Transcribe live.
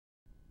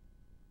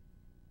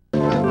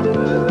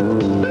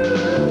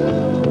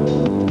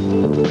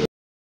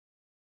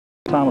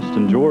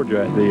Charleston,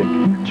 Georgia, at the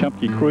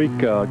Auchumpkee Creek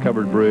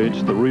covered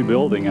bridge, the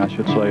rebuilding, I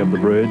should say, of the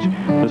bridge.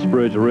 This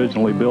bridge,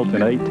 originally built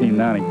in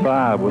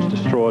 1895, was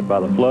destroyed by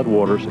the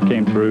floodwaters that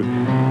came through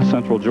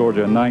central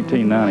Georgia in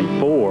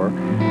 1994.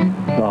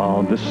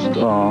 This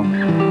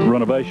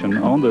renovation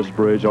on this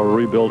bridge, or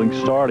rebuilding,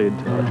 started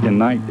in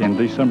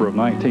December of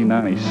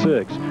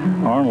 1996.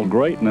 Arnold,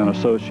 Graton and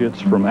Associates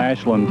from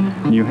Ashland,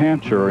 New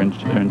Hampshire, are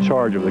in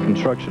charge of the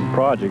construction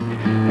project,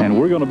 and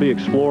we're going to be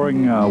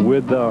exploring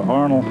with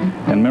Arnold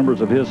and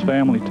members of his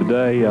family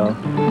today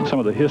some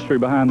of the history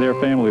behind their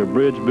family of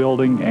bridge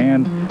building,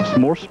 and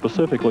more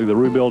specifically the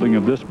rebuilding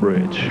of this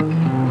bridge.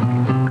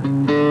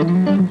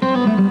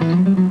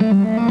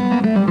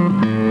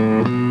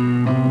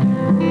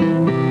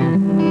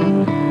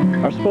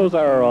 I suppose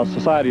our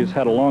society has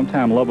had a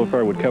long-time love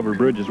affair with covered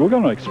bridges. We're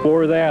going to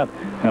explore that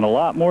and a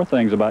lot more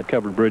things about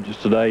covered bridges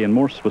today, and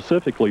more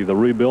specifically the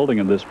rebuilding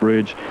of this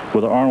bridge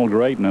with Arnold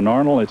Graton. And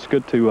Arnold, it's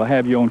good to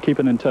have you on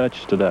Keeping in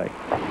Touch today.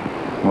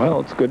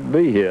 Well, it's good to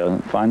be here.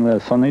 Finally a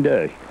sunny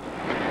day.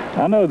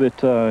 I know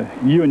that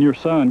you and your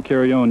son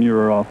carry on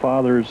your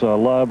father's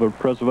love of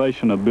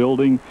preservation of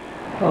building.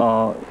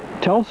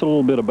 Tell us a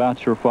little bit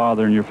about your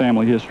father and your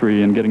family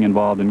history in getting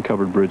involved in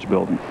covered bridge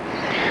building.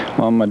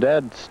 Well, my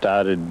dad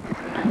started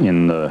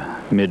in the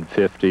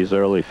mid-50s,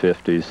 early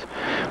 50s,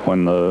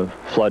 when the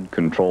flood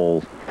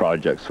control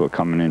projects were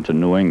coming into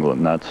New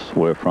England.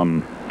 We're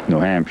from New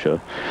Hampshire.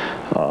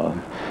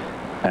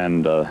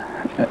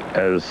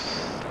 As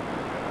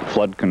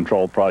flood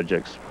control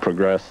projects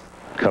progressed,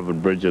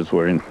 covered bridges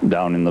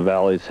down in the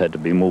valleys had to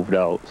be moved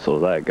out, so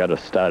that got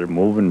us started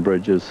moving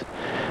bridges,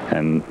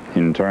 and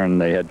in turn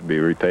they had to be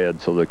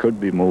repaired so they could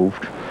be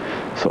moved.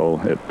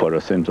 So it put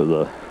us into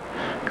the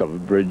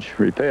covered bridge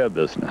repair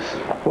business.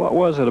 What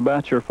was it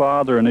about your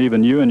father and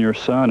even you and your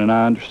son, and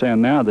I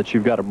understand now that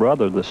you've got a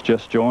brother that's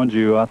just joined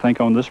you, I think,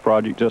 on this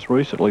project just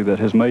recently, that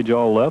has made you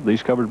all love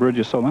these covered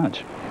bridges so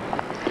much?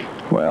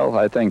 Well,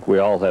 I think we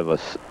all have a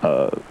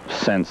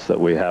sense that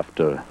we have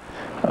to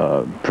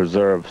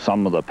preserve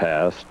some of the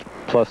past.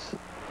 Plus,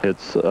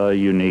 it's a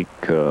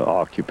unique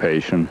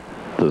occupation.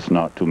 There's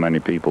not too many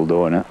people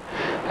doing it.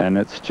 And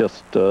it's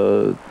just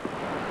a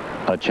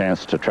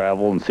chance to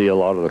travel and see a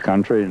lot of the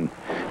country,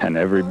 and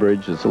every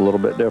bridge is a little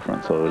bit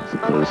different, so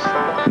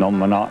there's no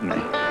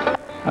monotony.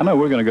 I know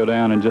we're going to go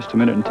down in just a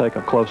minute and take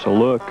a closer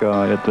look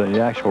at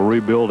the actual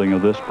rebuilding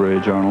of this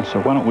bridge, Arnold, so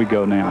why don't we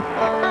go now?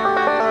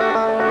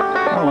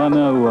 Well, I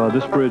know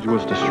this bridge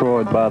was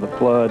destroyed by the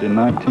flood in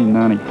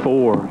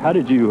 1994. How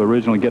did you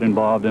originally get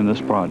involved in this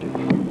project?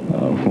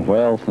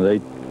 Well,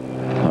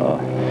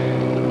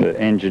 the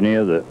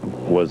engineer that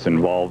was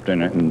involved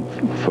in it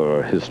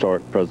for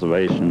historic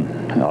preservation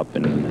up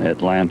in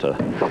Atlanta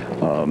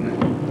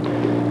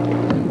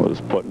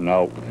was putting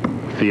out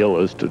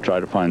feelers to try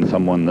to find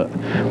someone that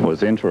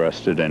was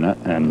interested in it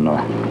and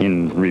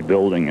in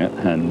rebuilding it,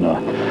 and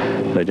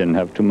they didn't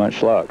have too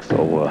much luck.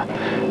 So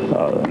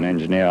an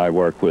engineer I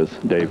work with,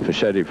 Dave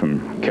Fischetti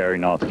from Cary,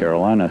 North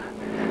Carolina,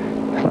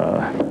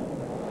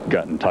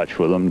 got in touch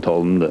with him,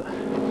 told him that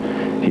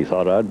he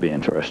thought I'd be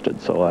interested.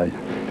 So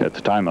at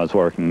the time I was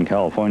working in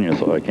California,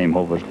 so I came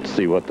over to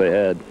see what they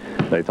had.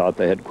 They thought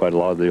they had quite a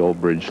lot of the old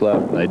bridge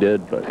left, and they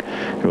did, but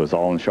it was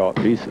all in short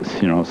pieces,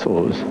 you know,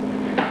 so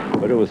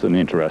but it was an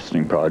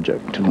interesting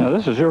project. Now,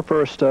 this is your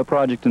first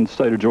project in the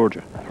state of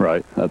Georgia.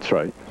 Right, that's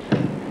right.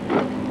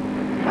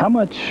 How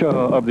much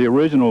of the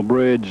original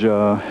bridge,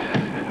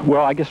 well,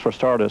 I guess for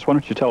starters, why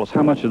don't you tell us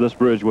how much of this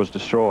bridge was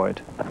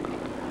destroyed?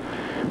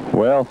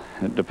 Well,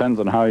 it depends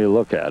on how you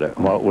look at it.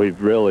 Well, we've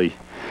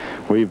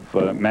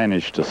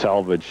managed to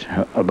salvage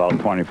about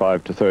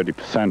 25 to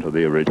 30% of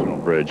the original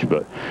bridge,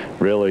 but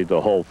really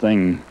the whole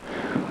thing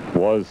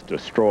was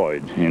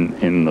destroyed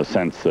in the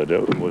sense that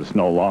it was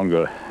no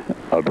longer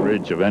a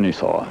bridge of any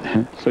sort.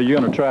 So you're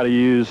going to try to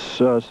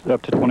use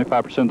up to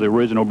 25% of the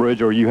original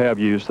bridge, or you have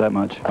used that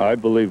much? I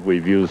believe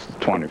we've used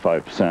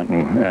 25%,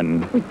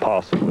 and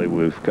possibly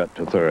we've got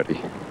to 30.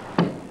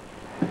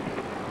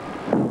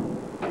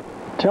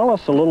 Tell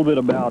us a little bit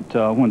about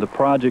when the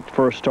project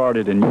first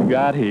started and you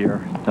got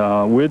here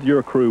with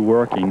your crew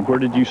working. Where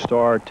did you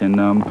start,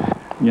 and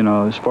you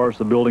know, as far as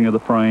the building of the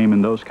frame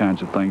and those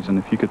kinds of things, and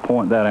if you could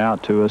point that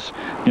out to us,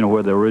 you know,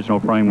 where the original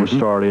frame was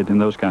started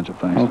and those kinds of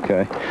things.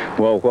 Okay.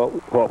 Well,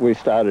 what we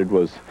started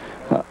was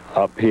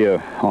up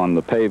here on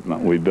the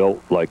pavement. We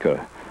built like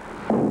a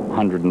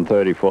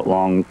 130-foot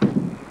long,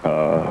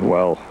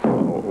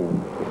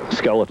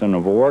 skeleton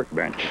of a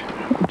workbench,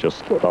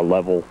 just a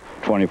level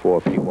 24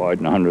 feet wide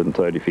and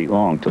 130 feet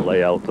long, to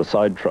lay out the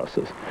side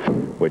trusses,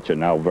 which are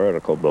now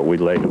vertical, but we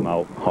laid them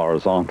out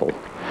horizontal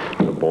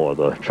to bore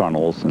the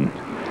trunnels, and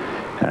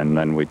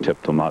then we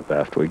tipped them up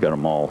after we got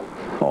them all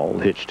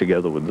hitched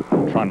together with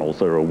the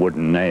trunnels or a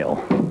wooden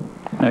nail.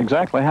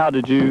 Exactly. How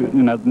did you,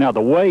 now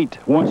the weight,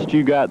 once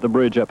you got the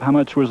bridge up, how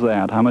much was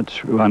that? How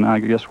much, and I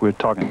guess we're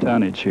talking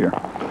tonnage here.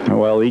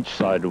 Well, each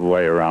side would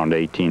weigh around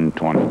 18,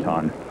 20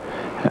 ton,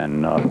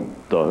 and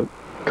the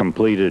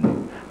completed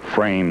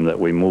frame that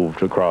we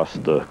moved across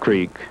the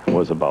creek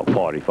was about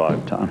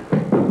 45 ton.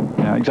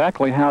 Now,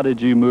 exactly how did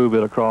you move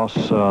it across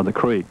the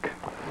creek?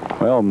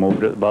 Well,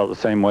 moved it about the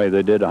same way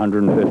they did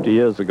 150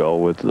 years ago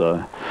with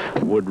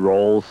wood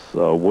rolls,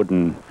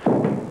 wooden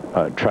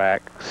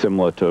track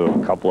similar to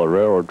a couple of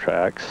railroad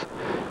tracks,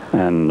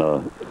 and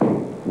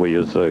we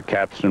use a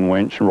capstan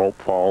winch, rope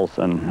falls,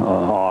 and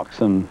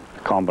oxen,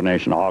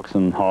 combination of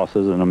oxen,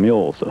 horses, and a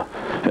mule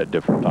at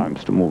different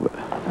times to move it.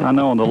 I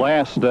know on the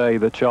last day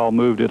that y'all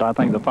moved it, I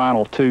think the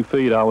final 2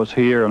 feet I was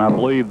here, and I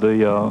believe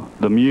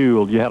the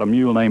mule, you had a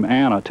mule named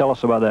Anna. Tell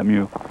us about that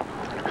mule.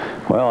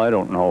 Well, I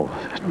don't know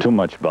too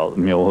much about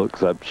the mule,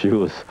 except she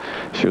was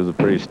a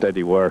pretty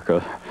steady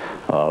worker.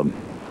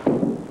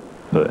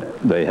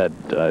 They had,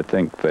 I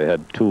think they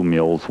had 2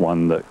 mules,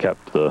 one that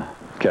kept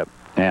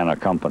Anna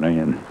company,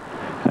 and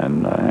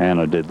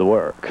Anna did the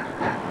work.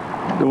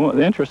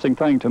 The interesting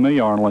thing to me,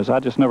 Arnold, is I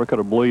just never could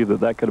have believed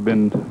that could have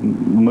been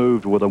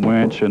moved with a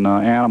winch and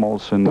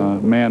animals,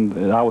 and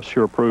man, I was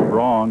sure proved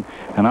wrong,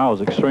 and I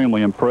was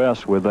extremely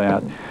impressed with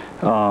that.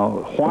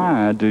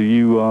 Why do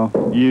you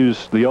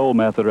use the old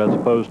method as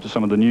opposed to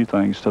some of the new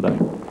things today?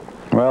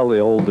 Well, the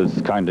old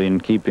is kind of in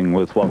keeping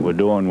with what we're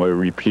doing. We're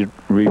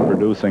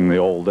reproducing the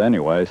old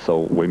anyway,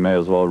 so we may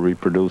as well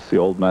reproduce the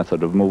old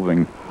method of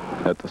moving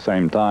at the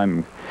same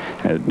time.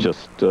 It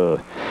just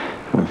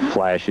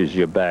flashes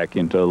you back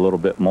into a little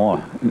bit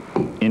more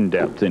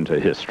in-depth into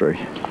history.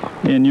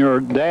 In your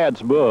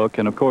dad's book,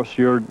 and of course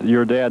your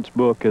dad's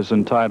book is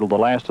entitled The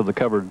Last of the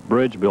Covered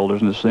Bridge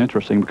Builders, and this is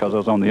interesting because I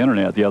was on the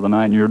internet the other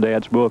night, and your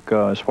dad's book,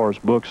 as far as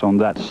books on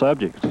that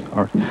subject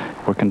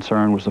were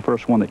concerned, was the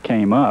first one that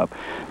came up.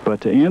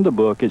 But to end the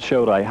book, it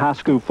showed a high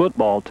school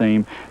football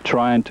team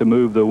trying to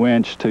move the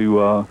winch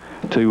to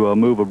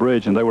move a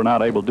bridge, and they were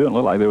not able to do it. It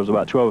looked like there was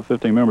about 12 or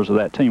 15 members of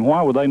that team.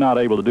 Why were they not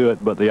able to do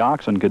it, but the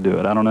oxen could do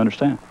it? I don't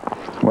understand.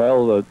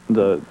 Well,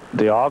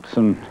 the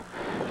oxen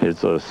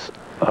is a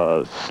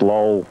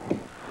slow,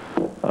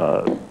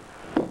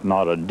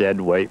 not a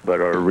dead weight, but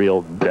a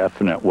real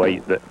definite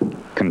weight that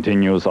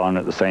continues on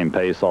at the same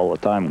pace all the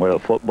time, where a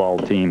football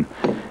team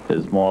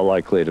is more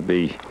likely to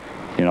be,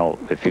 you know,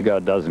 if you got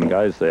a dozen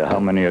guys there, how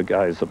many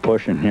guys are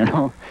pushing, you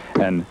know?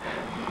 And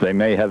they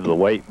may have the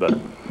weight,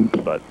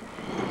 but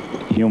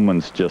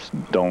humans just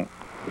don't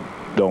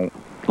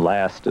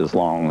last as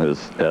long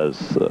as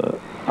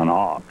an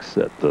ox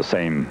at the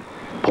same,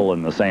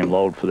 pulling the same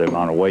load for the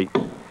amount of weight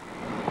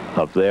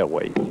of their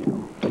weight.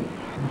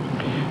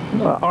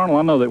 Arnold,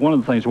 I know that one of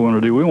the things we want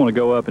to do, we want to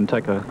go up and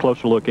take a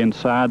closer look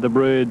inside the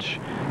bridge.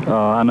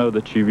 I know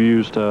that you've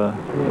used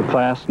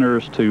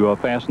fasteners to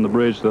fasten the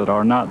bridge that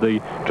are not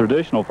the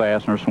traditional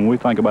fasteners when we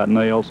think about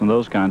nails and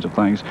those kinds of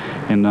things,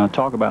 and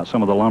talk about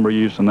some of the lumber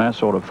use and that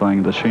sort of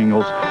thing, the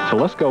shingles. So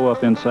let's go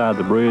up inside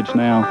the bridge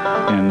now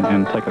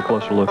and take a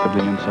closer look at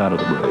the inside of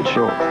the bridge.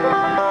 Sure.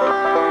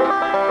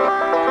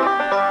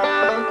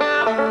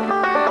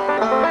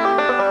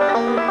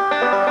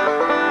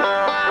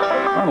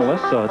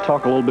 Let's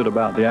talk a little bit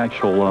about the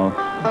actual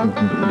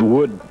the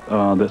wood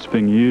that's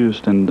being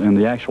used and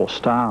the actual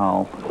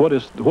style.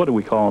 What do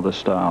we call this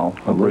style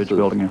of bridge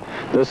building here?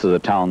 This is a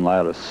town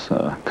lattice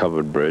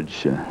covered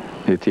bridge.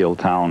 Ethiel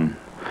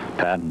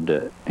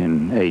patented it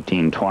in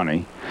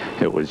 1820.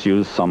 It was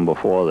used some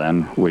before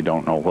then. We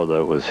don't know whether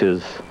it was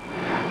his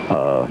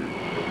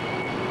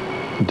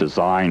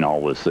design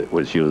or it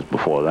was used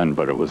before then,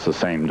 but it was the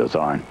same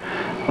design.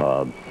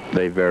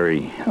 They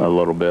vary a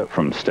little bit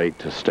from state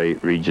to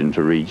state, region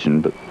to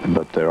region,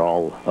 but they're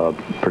all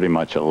pretty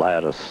much a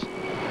lattice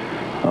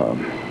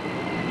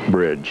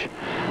bridge,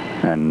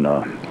 and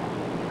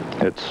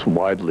it's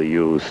widely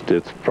used.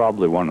 It's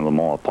probably one of the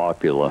more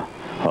popular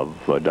of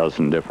a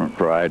dozen different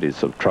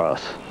varieties of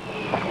truss.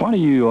 Why do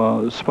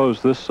you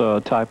suppose this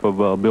type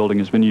of building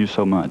has been used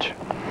so much?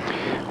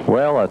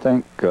 Well, I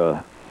think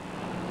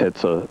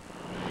it's to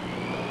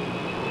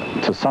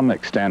some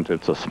extent,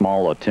 it's a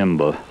smaller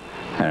timber,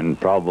 and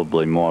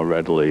probably more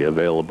readily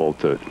available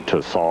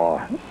to saw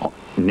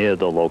near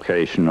the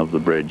location of the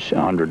bridge.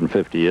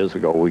 150 years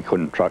ago, we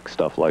couldn't truck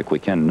stuff like we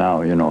can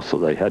now, you know, so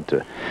they had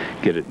to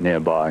get it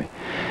nearby.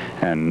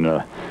 And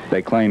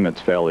they claim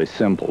it's fairly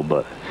simple,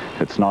 but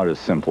it's not as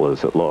simple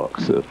as it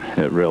looks.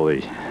 It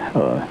really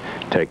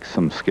takes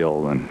some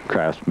skill and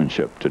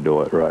craftsmanship to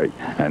do it right,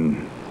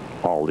 and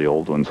all the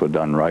old ones were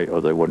done right,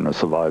 or they wouldn't have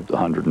survived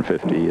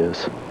 150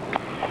 years.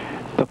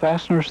 The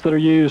fasteners that are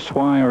used,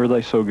 why are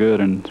they so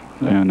good and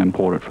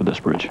important for this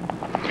bridge?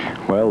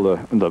 Well,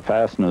 the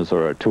fasteners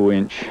are a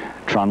 2-inch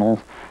trunnel,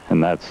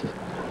 and that's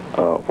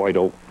white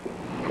oak,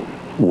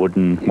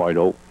 wooden white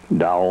oak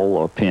dowel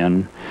or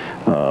pin.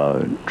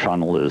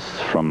 Trunnel is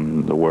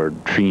from the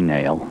word tree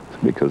nail,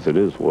 because it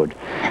is wood.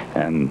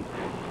 And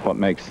what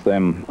makes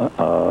them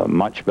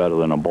much better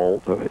than a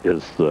bolt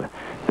is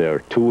they're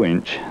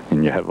 2-inch,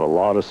 and you have a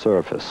lot of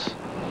surface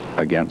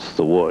against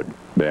the wood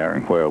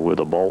bearing, where with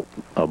a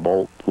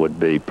bolt would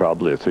be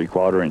probably a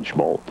 3/4-inch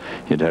bolt.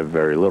 You'd have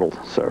very little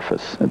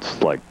surface.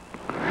 It's like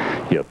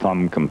your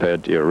thumb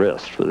compared to your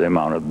wrist for the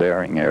amount of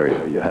bearing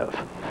area you have.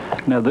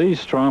 Now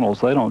these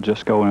trunnels, they don't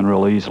just go in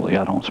real easily,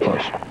 I don't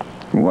suppose.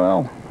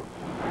 Well,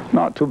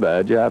 not too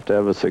bad. You have to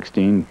have a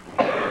 16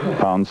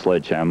 pound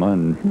sledgehammer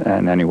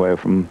and anywhere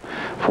from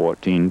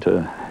 14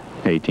 to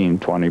 18,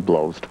 20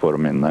 blows to put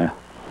them in there.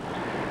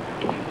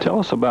 Tell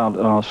us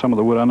about some of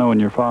the wood. I know in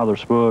your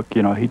father's book,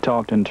 you know, he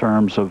talked in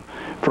terms of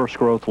first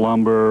growth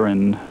lumber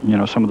and, you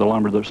know, some of the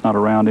lumber that's not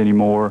around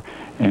anymore,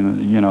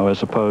 and, you know,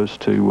 as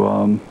opposed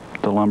to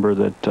the lumber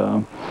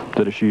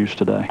that is used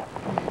today.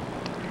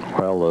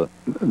 Well,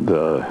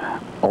 the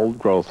old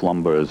growth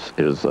lumber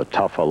is a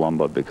tougher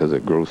lumber because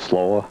it grew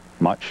slower,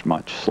 much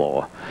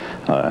slower,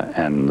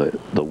 and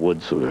the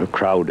woods were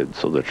crowded,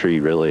 so the tree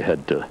really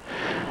had to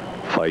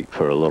fight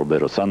for a little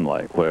bit of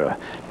sunlight, where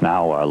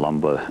now our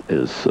lumber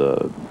is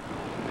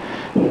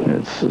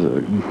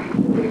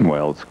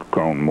it's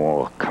grown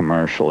more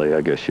commercially,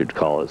 I guess you'd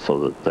call it, so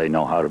that they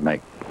know how to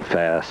make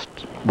fast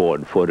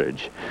board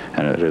footage,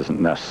 and it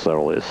isn't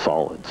necessarily as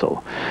solid.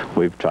 So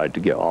we've tried to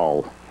get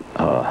all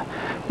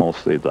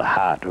mostly the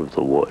heart of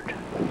the wood,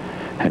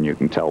 and you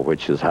can tell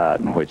which is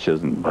hard and which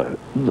isn't. But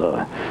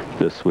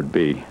this would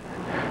be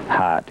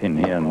hot in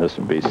here, and this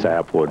would be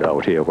sapwood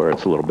out here, where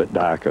it's a little bit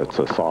darker. It's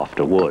a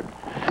softer wood.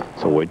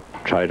 So we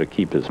try to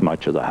keep as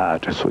much of the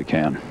heart as we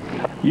can.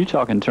 You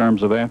talk in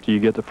terms of after you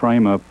get the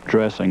frame up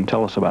dressing.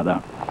 Tell us about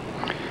that.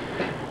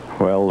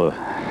 Well,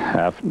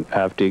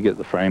 after you get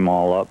the frame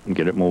all up and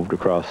get it moved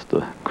across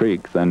the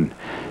creek, then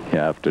you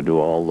have to do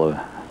all the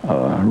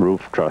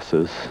roof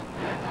trusses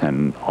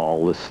and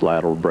all this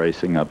lateral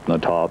bracing up in the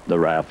top, the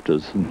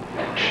rafters, and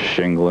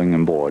shingling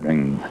and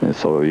boarding. And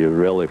so you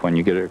really, when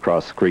you get it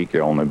across the creek,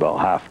 you're only about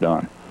half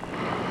done.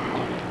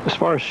 As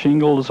far as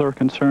shingles are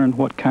concerned,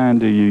 what kind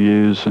do you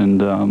use, and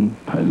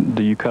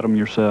do you cut them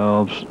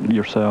yourselves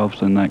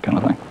and that kind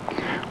of thing?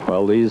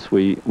 Well, these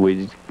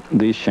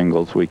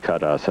shingles we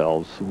cut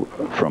ourselves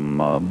from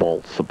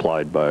bolts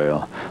supplied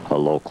by a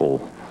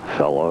local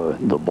fellow.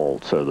 The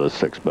bolts are the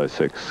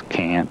 6x6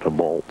 cant, a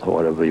bolt, or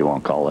whatever you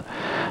want to call it.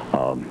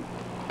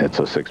 It's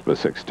a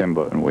 6x6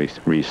 timber, and we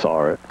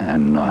resaw it,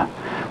 and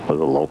with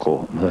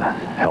the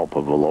help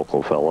of a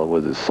local fellow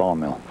with his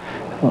sawmill.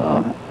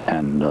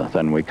 And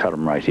then we cut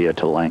them right here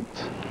to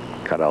length,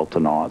 cut out the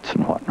knots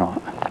and whatnot.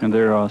 And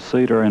they're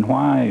cedar, and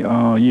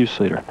why use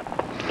cedar?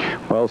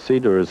 Well,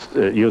 cedar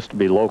it used to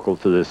be local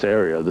to this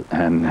area,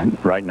 and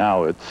right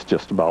now it's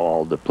just about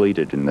all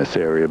depleted in this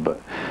area, but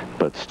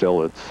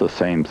still it's the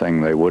same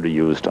thing they would have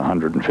used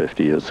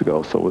 150 years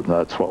ago, so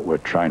that's what we're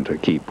trying to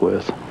keep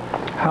with.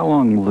 How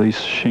long will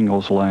these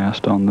shingles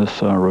last on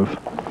this roof?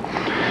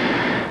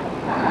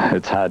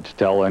 It's hard to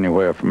tell.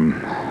 Anywhere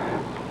from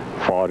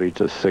 40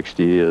 to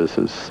 60 years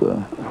is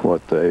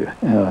what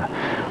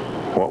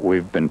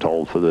we've been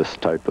told for this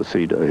type of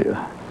cedar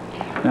here.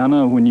 Now, I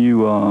know when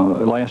you,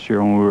 last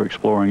year when we were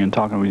exploring and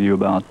talking with you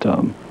about,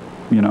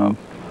 you know,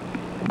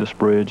 this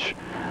bridge,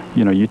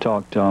 you know, you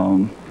talked a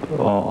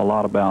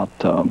lot about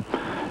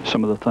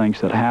some of the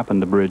things that happen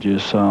to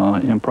bridges,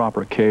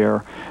 improper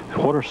care.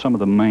 What are some of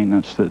the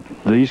maintenance that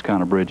these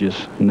kind of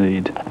bridges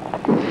need?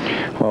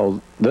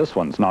 Well, this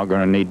one's not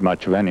going to need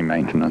much of any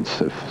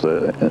maintenance. If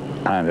there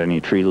aren't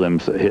any tree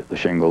limbs that hit the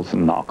shingles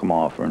and knock them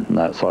off and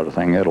that sort of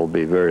thing, it'll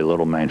be very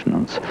little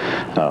maintenance.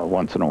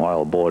 Once in a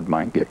while, a board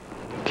might get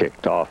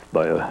kicked off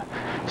by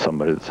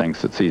somebody that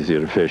thinks it's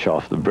easier to fish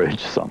off the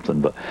bridge or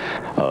something, but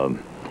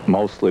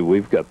mostly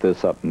we've got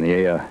this up in the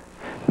air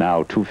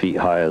now 2 feet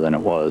higher than it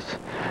was,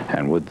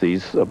 and with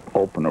these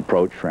open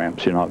approach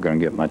ramps you're not going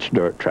to get much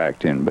dirt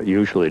tracked in, but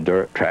usually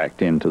dirt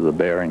tracked into the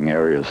bearing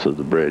areas of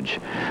the bridge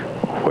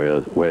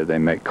where they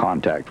make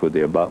contact with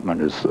the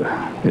abutment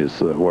is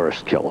the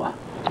worst killer.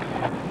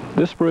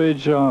 This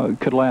bridge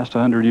could last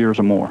 100 years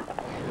or more.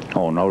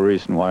 Oh, no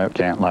reason why it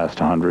can't last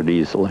 100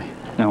 easily.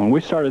 Now, when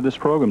we started this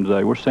program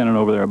today, we're standing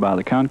over there by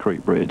the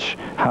concrete bridge.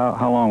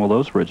 How long will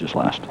those bridges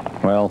last?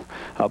 Well,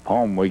 up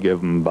home we give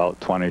them about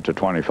 20 to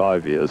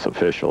 25 years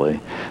officially.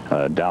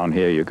 Down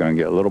here you're going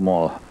to get a little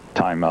more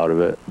time out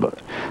of it,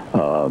 but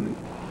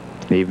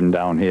even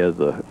down here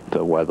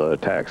the weather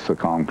attacks the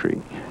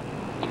concrete.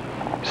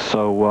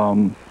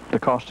 So the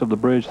cost of the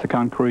bridge, the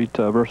concrete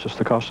versus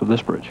the cost of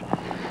this bridge?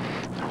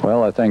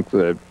 Well, I think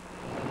that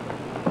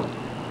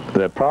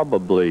they're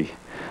probably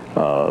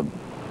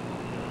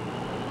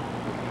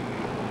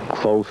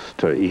close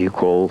to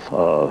equal.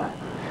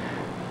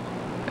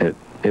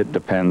 It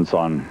depends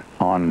on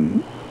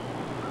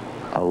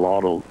a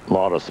lot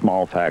of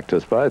small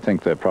factors, but I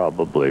think they're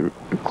probably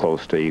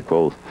close to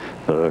equal.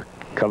 The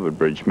covered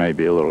bridge may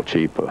be a little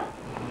cheaper.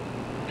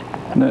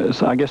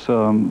 So I guess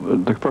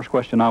the first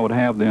question I would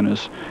have then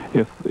is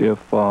if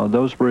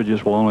those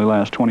bridges will only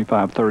last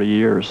 25, 30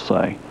 years,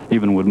 say,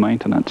 even with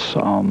maintenance,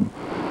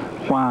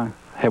 why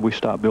have we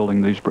stopped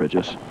building these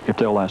bridges if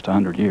they'll last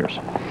 100 years?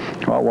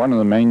 Well, one of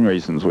the main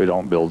reasons we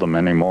don't build them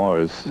anymore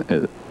is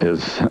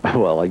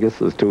well, I guess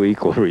there's two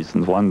equal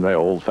reasons. One, they're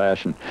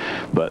old-fashioned,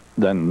 but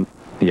then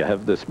you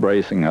have this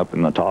bracing up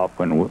in the top,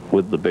 and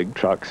with the big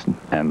trucks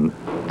and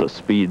the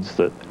speeds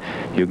that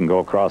you can go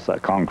across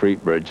that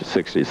concrete bridge at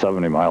 60,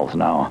 70 miles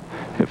an hour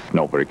if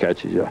nobody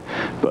catches you.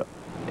 But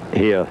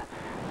here,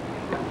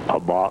 a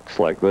box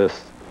like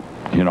this,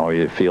 you know,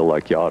 you feel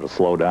like you ought to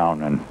slow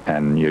down,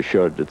 and you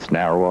should. It's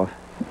narrower,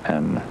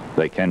 and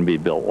they can be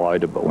built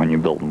wider, but when you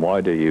build them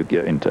wider, you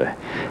get into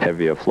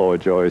heavier floor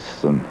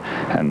joists, and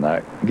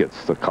that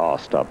gets the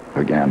cost up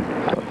again.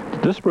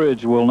 This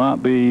bridge will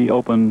not be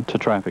open to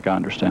traffic, I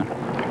understand.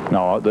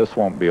 No, this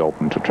won't be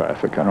open to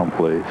traffic, I don't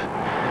believe.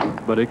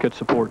 But it could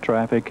support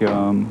traffic,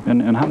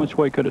 and how much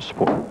weight could it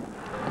support?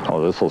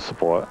 Oh, this will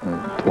support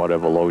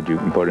whatever load you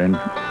can put in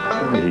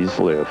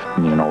easily,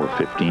 you know,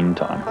 15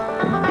 ton.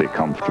 It'll be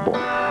comfortable.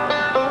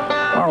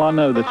 Arnold, I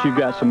know that you've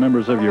got some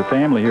members of your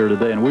family here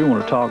today, and we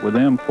want to talk with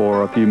them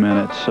for a few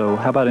minutes, so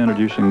how about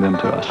introducing them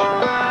to us?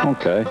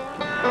 Okay.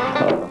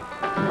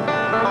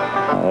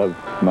 I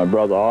have my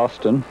brother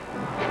Austin.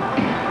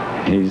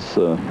 He's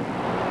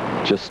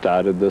just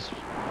started this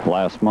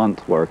last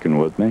month working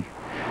with me.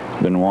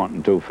 Been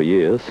wanting to for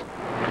years.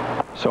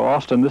 So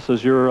Austin, this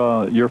is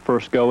your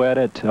first go at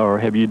it, or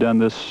have you done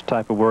this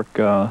type of work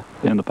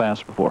in the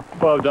past before?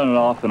 Well, I've done it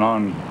off and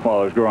on while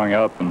I was growing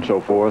up and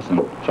so forth,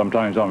 and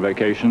sometimes on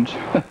vacations.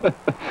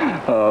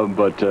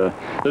 But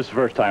this is the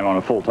first time on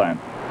a full-time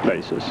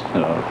basis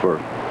for,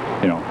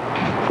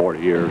 40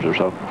 years or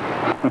so.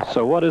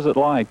 So what is it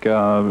like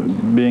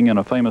being in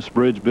a famous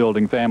bridge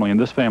building family, and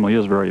this family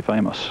is very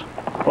famous?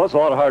 Well, it's a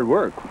lot of hard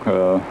work,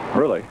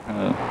 really.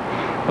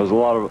 There's a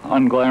lot of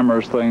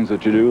unglamorous things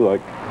that you do,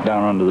 like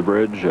down under the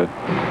bridge,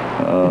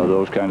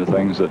 those kind of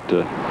things that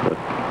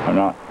are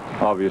not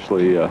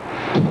obviously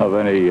of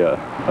any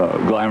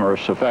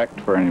glamorous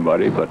effect for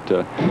anybody, but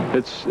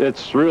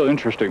it's real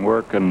interesting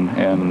work, and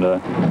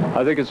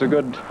I think it's a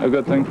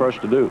good thing for us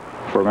to do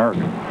for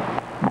America.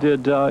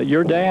 Did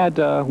your dad,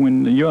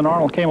 when you and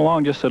Arnold came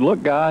along, just said,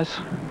 "Look, guys,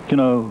 you're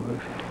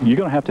going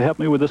to have to help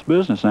me with this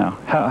business now"?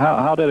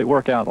 How did it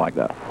work out like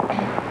that?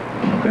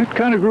 It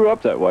kind of grew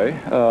up that way.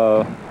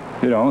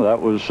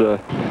 That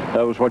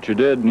was what you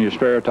did in your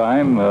spare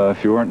time.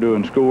 If you weren't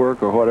doing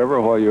schoolwork or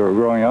whatever while you were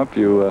growing up,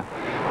 your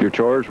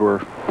chores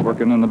were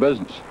working in the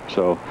business.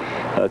 So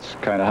that's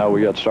kind of how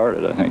we got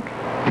started, I think.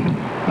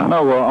 I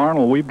know,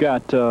 Arnold, we've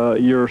got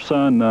your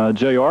son,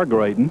 J.R.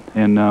 Graton,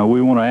 and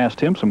we want to ask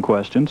him some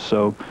questions,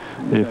 so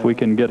if we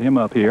can get him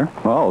up here.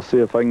 Well, I'll see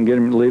if I can get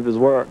him to leave his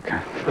work.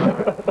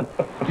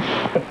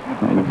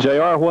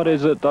 J.R., what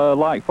is it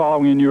like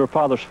following in your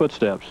father's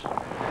footsteps?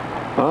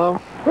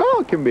 Well,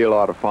 it can be a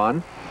lot of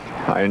fun.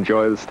 I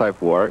enjoy this type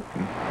of work.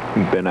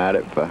 I've been at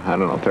it for,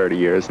 30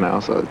 years now,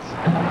 so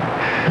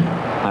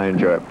I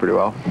enjoy it pretty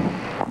well.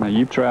 Now,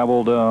 you've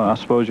traveled, I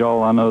suppose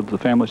I know the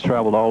family's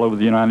traveled all over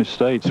the United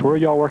States. Where are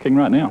y'all working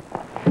right now?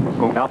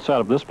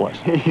 Outside of this place?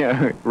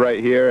 Yeah, right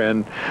here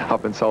and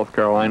up in South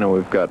Carolina,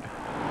 we've got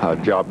a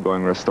job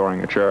going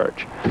restoring a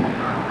church.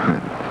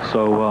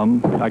 So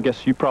I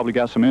guess you probably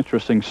got some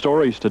interesting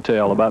stories to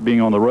tell about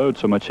being on the road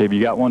so much. Have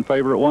you got one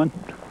favorite one?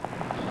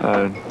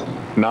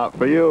 Not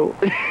for you.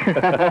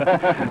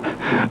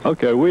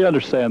 Okay, we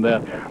understand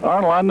that.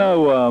 Arnold, I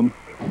know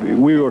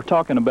we were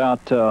talking about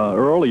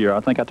earlier,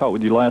 I think I talked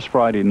with you last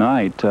Friday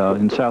night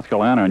in South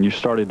Carolina, and you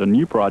started a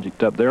new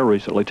project up there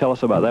recently. Tell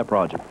us about that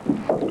project.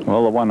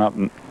 Well, the one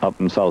up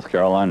in South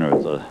Carolina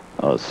is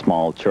a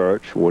small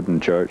church, wooden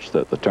church,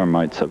 that the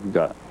termites have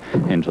got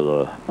into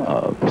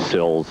the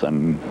sills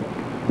and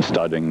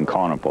studding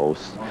corner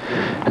posts,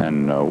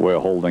 and we're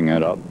holding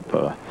it up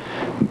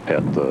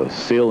at the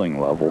ceiling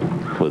level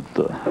with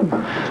the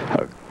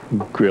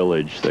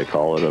grillage, they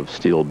call it, of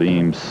steel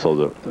beams, so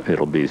that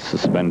it'll be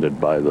suspended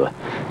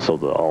so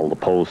that all the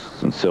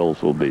posts and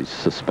sills will be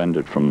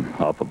suspended from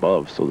up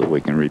above, so that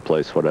we can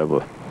replace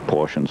whatever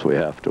portions we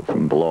have to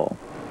from below.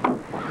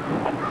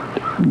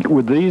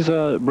 With these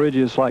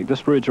bridges, like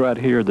this bridge right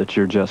here that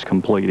you're just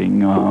completing,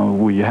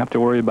 will you have to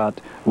worry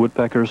about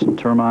woodpeckers and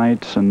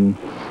termites and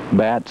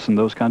bats and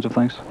those kinds of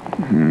things?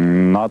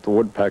 Not the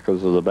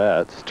woodpeckers or the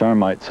bats.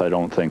 Termites, I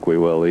don't think we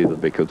will either,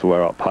 because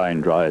we're up high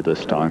and dry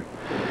this time.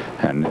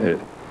 And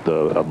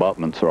the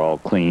abutments are all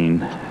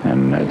clean,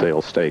 and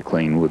they'll stay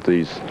clean with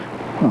these.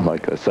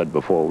 Like I said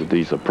before, with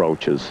these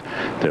approaches,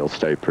 they'll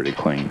stay pretty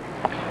clean.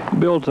 You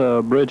built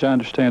a bridge, I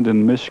understand,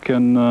 in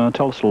Michigan.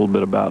 Tell us a little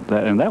bit about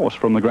that. And that was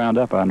from the ground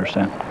up, I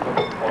understand.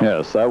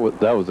 Yes, that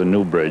was a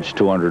new bridge,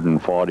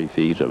 240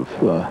 feet of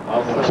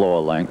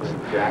floor length,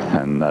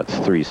 and that's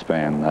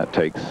 3-span. That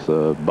takes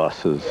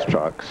buses,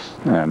 trucks,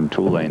 and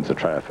 2 lanes of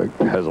traffic.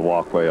 It has a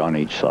walkway on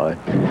each side.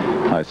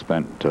 I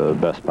spent the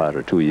best part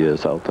of 2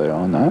 years out there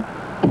on that.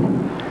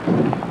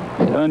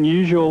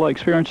 Unusual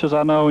experiences,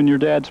 I know, in your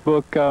dad's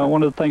book.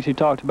 One of the things he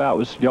talked about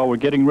was y'all were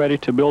getting ready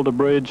to build a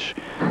bridge,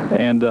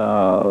 and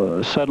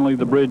suddenly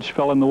the bridge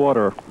fell in the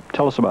water.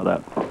 Tell us about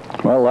that.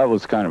 Well, that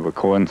was kind of a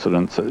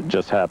coincidence. It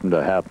just happened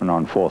to happen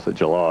on 4th of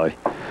July.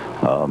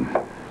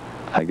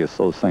 I guess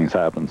those things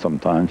happen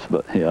sometimes,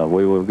 but yeah,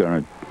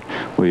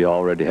 we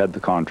already had the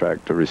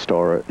contract to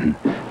restore it, and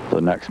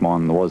the next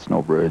morning there was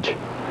no bridge.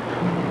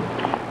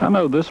 I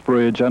know this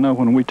bridge, I know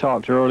when we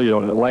talked earlier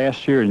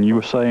last year, and you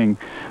were saying,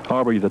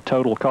 Aubrey, the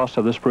total cost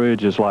of this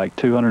bridge is like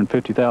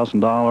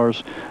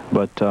 $250,000,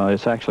 but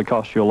it's actually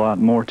cost you a lot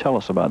more. Tell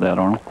us about that,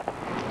 Arnold.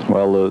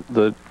 Well,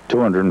 the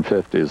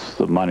 250 is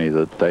the money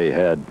that they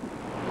had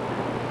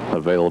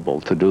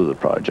available to do the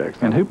project.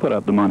 And who put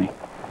up the money?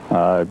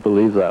 I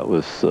believe that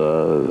was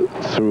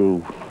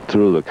through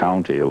the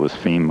county. It was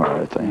FEMA,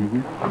 I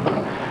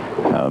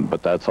think.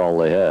 But that's all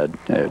they had.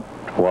 It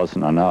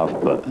wasn't enough,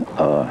 but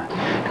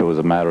it was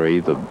a matter of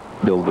either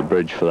build a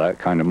bridge for that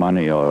kind of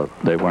money or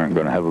they weren't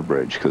going to have a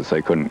bridge because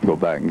they couldn't go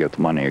back and get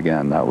the money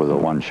again. That was a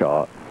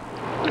one-shot.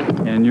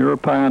 And you're a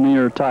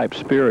pioneer-type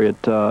spirit,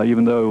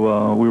 even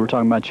though we were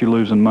talking about you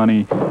losing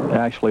money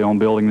actually on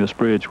building this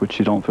bridge, which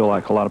you don't feel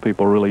like a lot of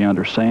people really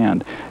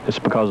understand. It's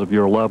because of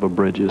your love of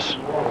bridges.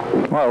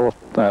 Well,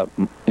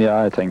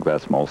 yeah, I think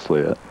that's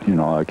mostly it. You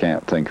know, I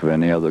can't think of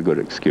any other good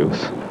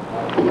excuse.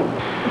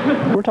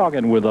 We're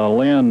talking with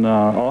Lynn,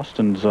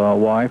 Austin's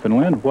wife. And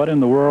Lynn, what in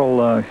the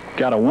world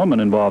got a woman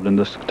involved in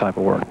this type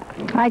of work?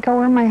 I go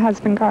where my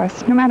husband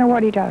goes, no matter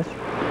what he does.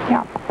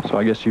 Yeah. So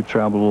I guess you've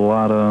traveled a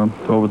lot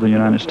over the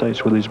United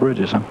States with these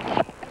bridges, huh?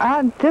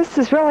 This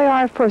is really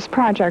our first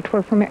project.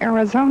 We're from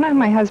Arizona.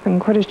 My husband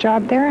quit his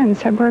job there and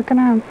said we're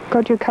going to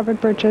go do covered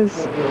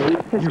bridges,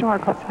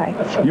 historical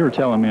sites. You were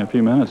telling me a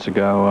few minutes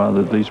ago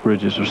that these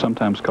bridges are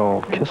sometimes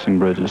called kissing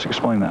bridges.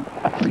 Explain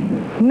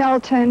that.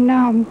 Milton,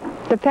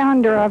 the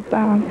founder of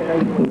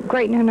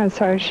Graton and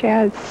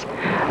Associates,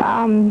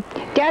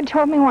 Dad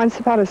told me once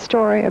about a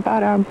story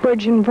about a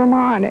bridge in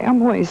Vermont,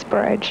 Emily's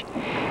Bridge.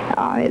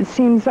 It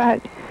seems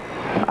that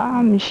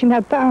she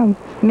met the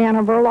man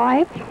of her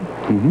life.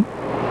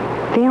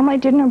 Family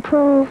didn't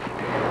approve.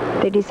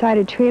 They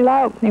decided to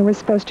elope. They were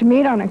supposed to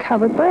meet on a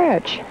covered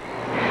bridge.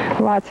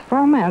 Lots of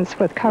romance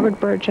with covered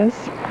bridges.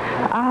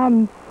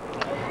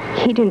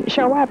 He didn't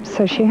show up,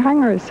 so she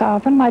hung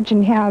herself, and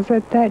legend has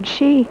it that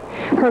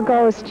her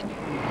ghost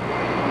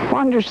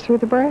wanders through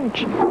the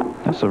bridge.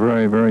 That's a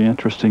very, very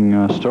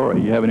interesting story.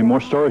 You have any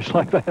more stories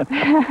like that?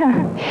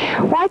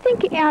 Well, I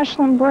think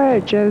Ashland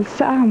Bridge is,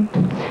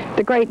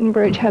 the Graton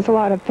Bridge has a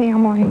lot of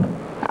family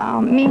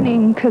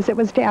meaning because it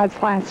was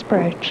Dad's last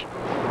bridge.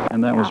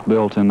 And that was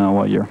built in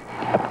what year?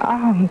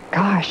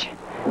 Gosh,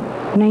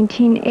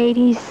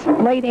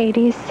 1980s, late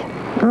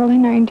 80s, early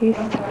 90s.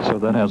 So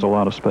that has a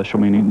lot of special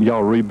meaning.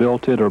 Y'all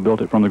rebuilt it or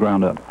built it from the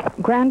ground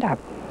up? Ground up.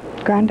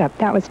 Ground up.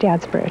 That was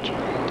Dad's bridge.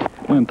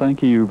 Lynn,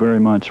 thank you very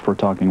much for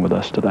talking with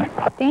us today.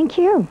 Thank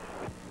you.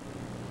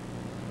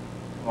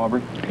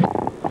 Aubrey?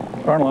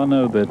 Arnold, I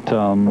know that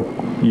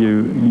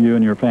you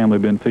and your family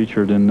have been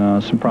featured in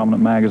some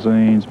prominent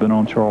magazines, been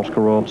on Charles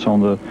Kurolt's on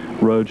the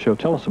road show.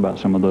 Tell us about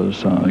some of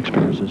those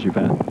experiences you've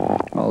had.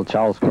 Well,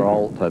 Charles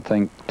Kuroldt, I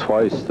think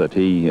twice that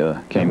he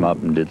came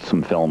up and did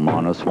some film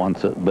on us,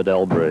 once at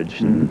Bedell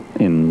Bridge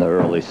in the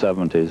early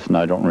 70s, and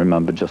I don't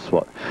remember just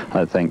what.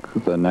 I think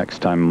the next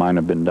time might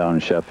have been down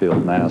in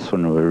Sheffield, Mass,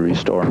 when we were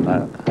restoring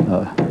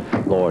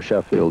that lower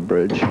Sheffield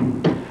Bridge.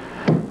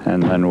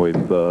 And then we've,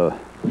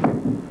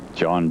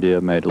 John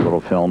Deere made a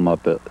little film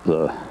up at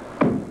the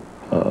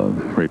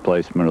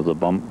replacement of the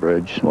bump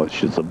bridge,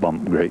 which is the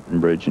bump Graton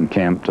Bridge in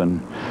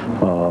Campton.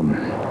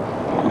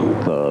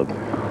 The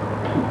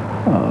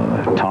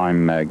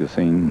Time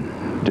magazine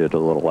did a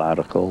little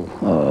article.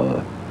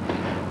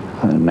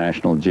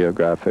 National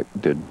Geographic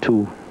did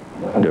 2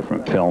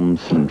 different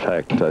films. In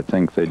fact, I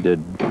think they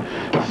did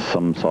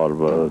some sort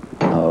of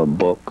a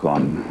book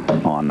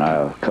on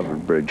our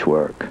covered bridge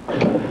work.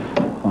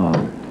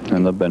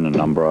 And there have been a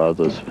number of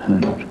others,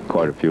 and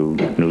quite a few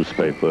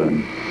newspaper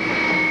and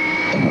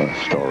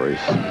stories.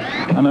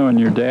 I know in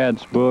your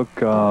dad's book,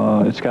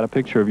 it's got a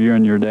picture of you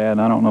and your dad,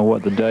 and I don't know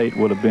what the date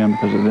would have been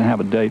because it didn't have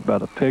a date by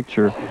the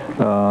picture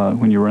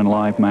when you were in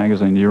Life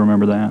magazine. Do you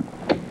remember that?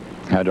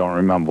 I don't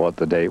remember what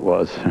the date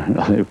was.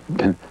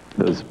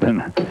 There's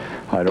been,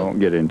 I don't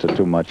get into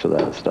too much of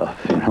that stuff,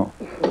 you know.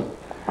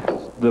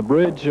 The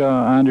bridge,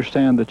 I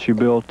understand that you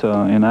built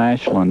in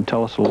Ashland.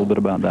 Tell us a little bit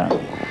about that.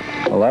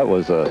 Well, that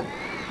was a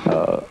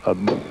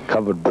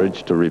covered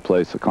bridge to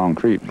replace a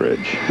concrete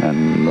bridge,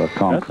 and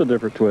that's a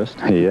different twist.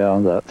 Yeah,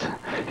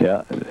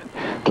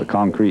 the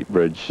concrete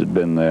bridge had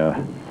been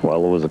there.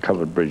 Well, there was a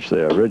covered bridge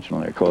there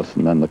originally, of course,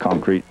 and then the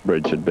concrete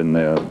bridge had been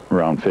there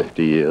around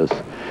 50 years,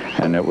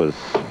 and it was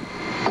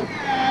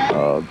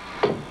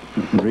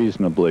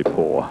reasonably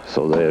poor,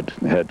 so they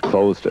had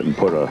closed it and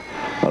put a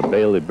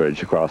Bailey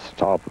bridge across the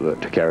top of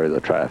it to carry the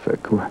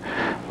traffic,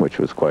 which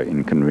was quite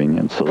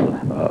inconvenient. So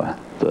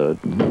the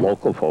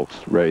local folks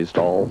raised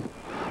all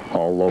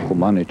local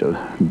money to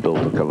build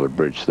a covered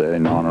bridge there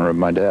in honor of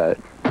my dad.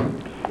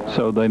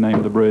 So they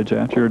named the bridge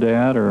after your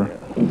dad, or?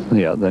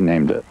 Yeah, they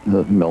named it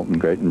the Milton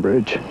Graton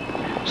Bridge.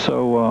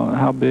 So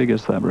how big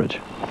is that bridge?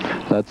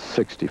 That's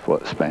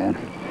 60-foot span.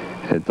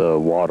 The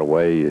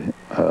waterway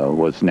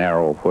was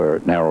narrow where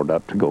it narrowed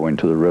up to go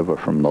into the river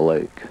from the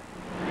lake.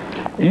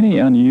 Any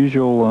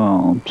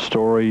unusual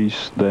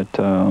stories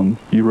that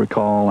you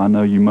recall? I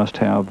know you must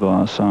have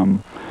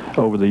some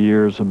over the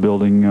years of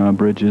building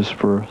bridges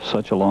for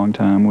such a long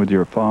time with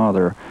your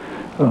father.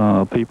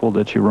 People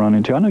that you run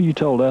into. I know you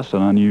told us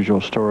an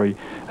unusual story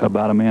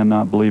about a man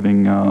not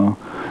believing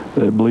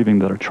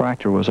that a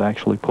tractor was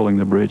actually pulling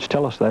the bridge.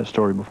 Tell us that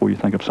story before you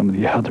think of some of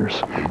the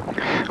others.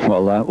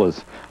 Well, that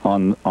was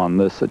on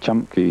this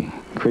Auchumpkee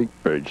Creek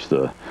Bridge.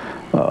 The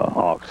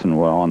oxen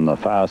were on the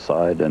far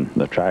side and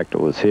the tractor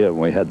was here, and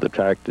we had the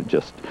tractor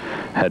just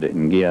had it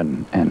in gear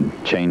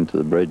and chained to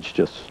the bridge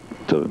just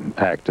to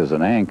act as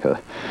an anchor.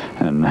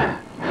 And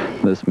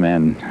this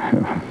man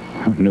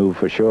knew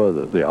for sure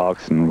that the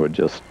oxen were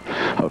just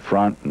a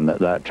front and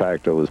that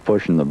tractor was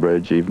pushing the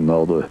bridge, even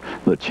though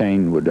the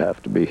chain would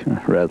have to be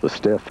rather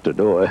stiff to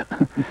do it.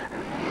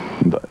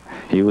 But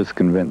he was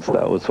convinced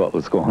that was what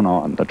was going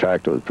on. The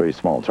tractor was a pretty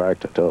small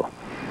tractor too.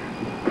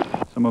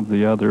 Some of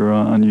the other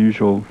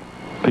unusual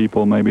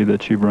people maybe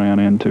that you've ran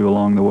into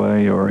along the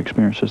way, or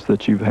experiences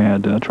that you've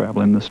had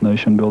traveling this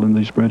nation building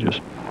these bridges?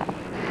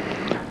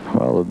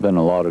 Well, there have been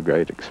a lot of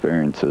great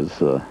experiences.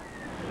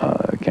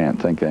 I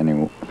can't think of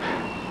any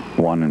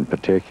one in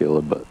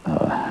particular, but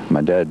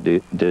my dad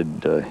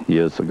did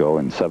years ago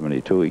in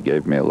 '72, he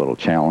gave me a little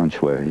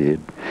challenge where he'd,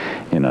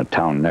 in a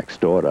town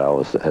next door to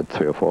ours that had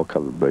 3 or 4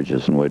 covered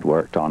bridges, and we'd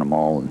worked on them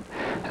all,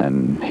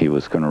 and he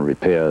was going to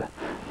repair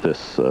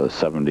this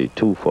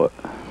 72-foot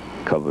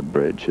covered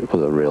bridge. It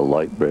was a real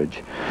light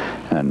bridge,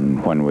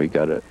 and when we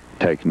got it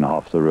taken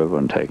off the river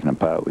and taken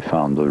apart, we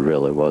found there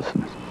really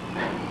wasn't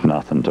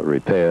nothing to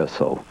repair,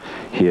 so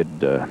he had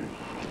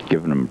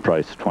given him a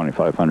price of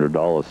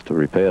 $2,500 to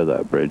repair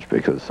that bridge,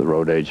 because the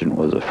road agent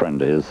was a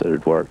friend of his that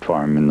had worked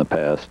for him in the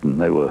past, and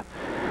they were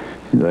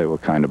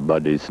kind of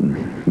buddies,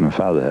 and my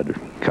father had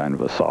kind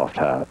of a soft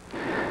heart.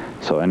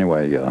 So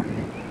anyway,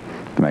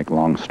 to make a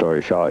long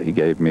story short, he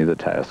gave me the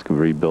task of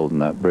rebuilding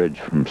that bridge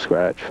from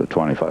scratch for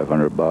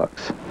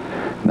 $2,500.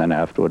 And then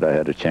afterward I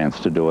had a chance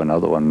to do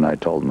another one, and I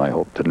told him I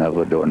hoped to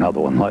never do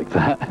another one like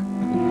that.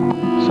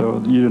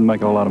 So you didn't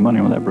make a lot of money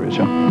on that bridge,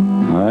 huh?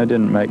 I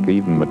didn't make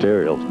even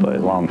materials by a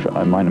long shot.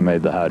 I might have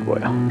made the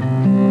hardware.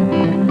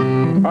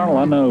 Arnold,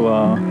 I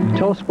know,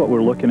 tell us what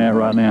we're looking at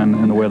right now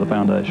in the way of the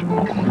foundation.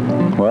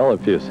 Well,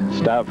 if you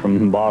start from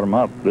the bottom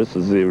up, this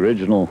is the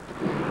original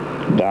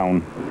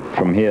down,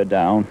 from here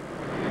down,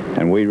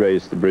 and we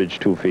raised the bridge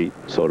 2 feet,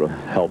 so to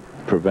help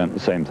prevent the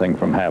same thing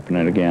from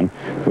happening again.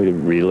 We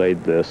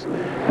relayed this,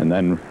 and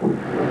then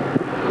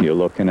you're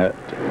looking at,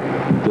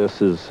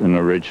 this is an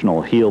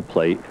original heel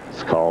plate,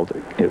 it's called.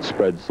 It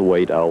spreads the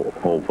weight out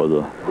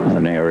over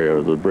an area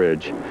of the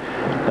bridge.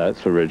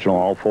 That's original.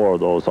 All 4 of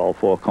those, all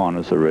 4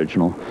 corners are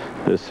original.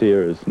 This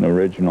here is an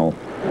original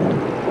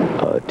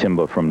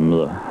timber from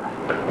the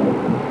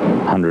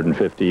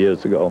 150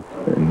 years ago.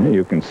 And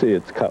you can see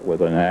it's cut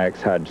with an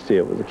axe. Hard to see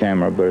it with a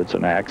camera, but it's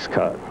an axe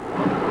cut.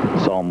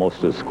 It's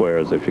almost as square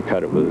as if you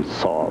cut it with a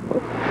saw,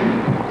 but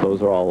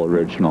those are all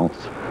originals.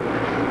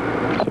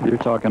 So you're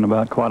talking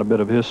about quite a bit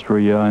of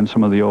history in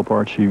some of the old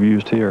parts you've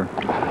used here.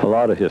 A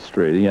lot of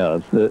history, yeah.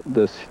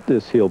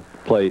 This heel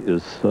plate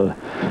is,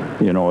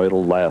 you know,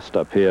 it'll last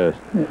up here.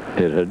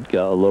 It had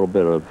got a little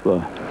bit of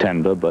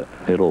tender, but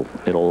it'll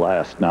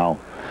last now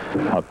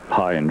up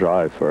high and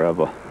dry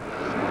forever.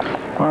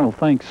 Arnold,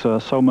 thanks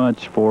so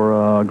much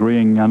for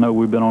agreeing. I know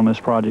we've been on this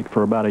project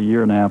for about a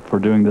year now, for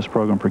doing this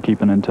program, for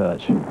keeping in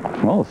touch.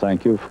 Well,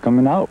 thank you for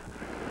coming out.